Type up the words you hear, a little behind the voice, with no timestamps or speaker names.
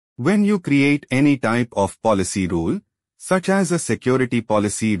When you create any type of policy rule, such as a security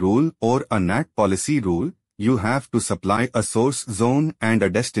policy rule or a NAT policy rule, you have to supply a source zone and a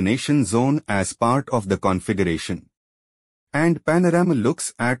destination zone as part of the configuration. And Panorama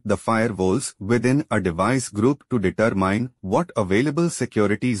looks at the firewalls within a device group to determine what available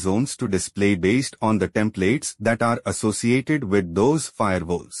security zones to display based on the templates that are associated with those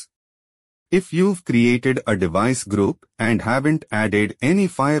firewalls. If you've created a device group and haven't added any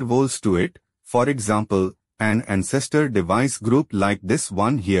firewalls to it, for example, an ancestor device group like this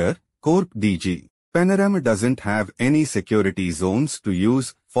one here, corp.dg, Panorama doesn't have any security zones to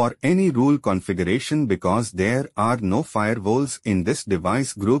use for any rule configuration because there are no firewalls in this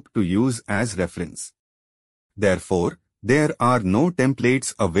device group to use as reference. Therefore, there are no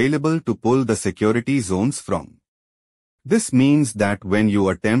templates available to pull the security zones from. This means that when you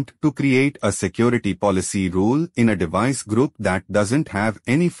attempt to create a security policy rule in a device group that doesn't have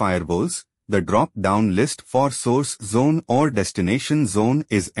any firewalls, the drop-down list for source zone or destination zone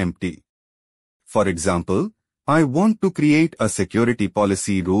is empty. For example, I want to create a security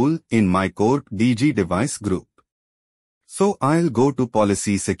policy rule in my corp.dg device group. So I'll go to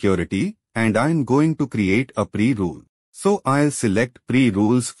Policy Security and I'm going to create a pre-rule. So I'll select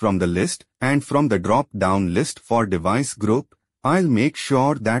pre-rules from the list and from the drop-down list for device group, I'll make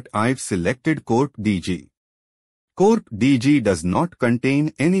sure that I've selected corp.dg. Corp.dg does not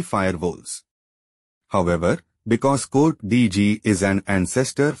contain any firewalls. However, because corp.dg is an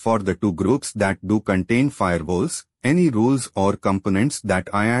ancestor for the two groups that do contain firewalls, any rules or components that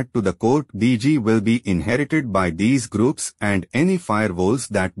I add to the corp.dg will be inherited by these groups and any firewalls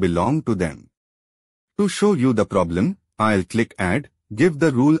that belong to them. To show you the problem, I'll click Add, give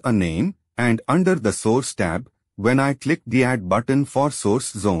the rule a name, and under the Source tab, when I click the Add button for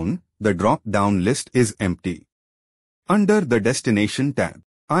Source Zone, the drop-down list is empty. Under the Destination tab,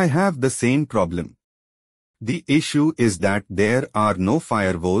 I have the same problem. The issue is that there are no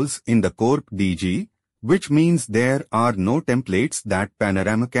firewalls in the corp.dg, which means there are no templates that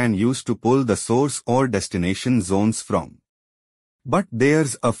Panorama can use to pull the source or destination zones from. But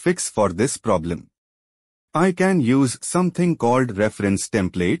there's a fix for this problem. I can use something called reference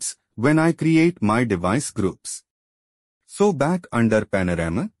templates when I create my device groups. So back under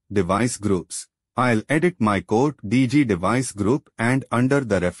Panorama, Device Groups, I'll edit my corp.dg device group and under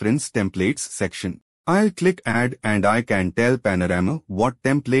the Reference Templates section, I'll click Add and I can tell Panorama what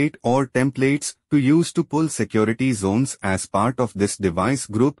template or templates to use to pull security zones as part of this device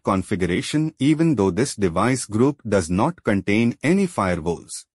group configuration even though this device group does not contain any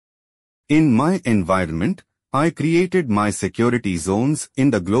firewalls. In my environment, I created my security zones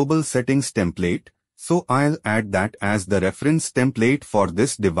in the Global Settings template, so I'll add that as the reference template for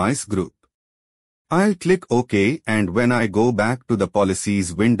this device group. I'll click OK and when I go back to the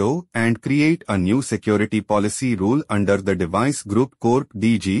Policies window and create a new security policy rule under the device group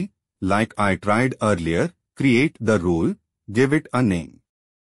corp.dg, like I tried earlier, create the rule, give it a name.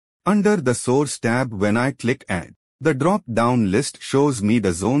 Under the Source tab when I click Add, the drop-down list shows me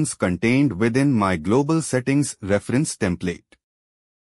the zones contained within my Global Settings reference template.